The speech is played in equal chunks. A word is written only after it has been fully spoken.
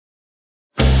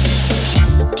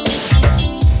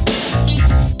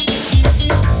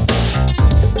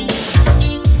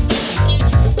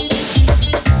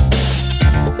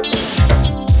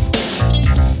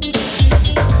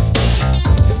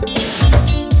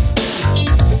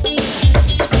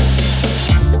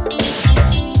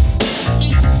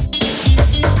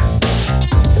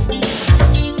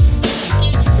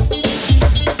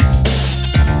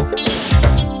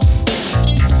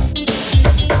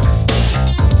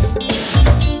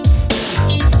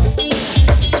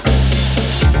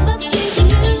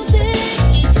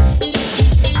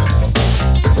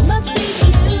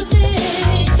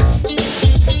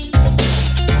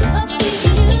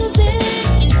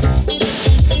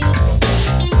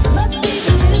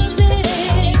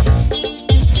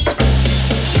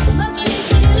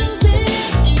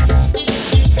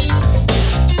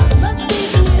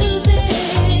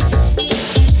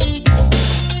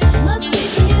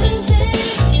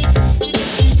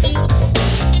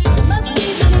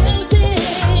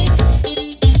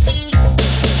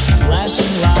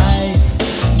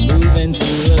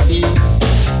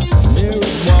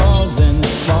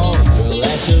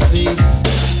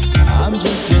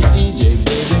just a DJ,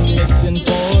 baby, mixing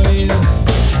for you.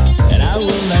 And I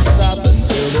will not stop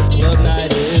until this club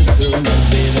night is through.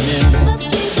 Must be the music.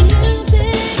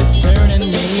 It's turning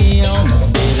me on.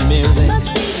 Must be the music.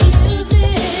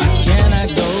 I cannot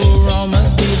go wrong.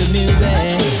 Must be the music.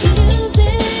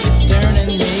 It's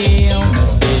turning me on.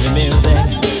 Must be the music.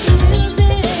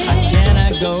 I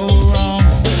cannot go wrong.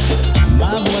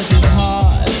 My voice is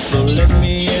hard, so let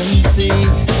me MC.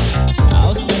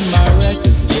 I'll spin my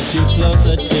records, get you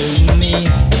closer to me.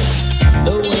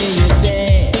 The way you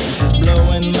dance is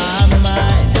blowing my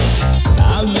mind.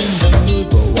 I'm in the mood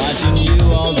for watching you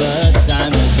all the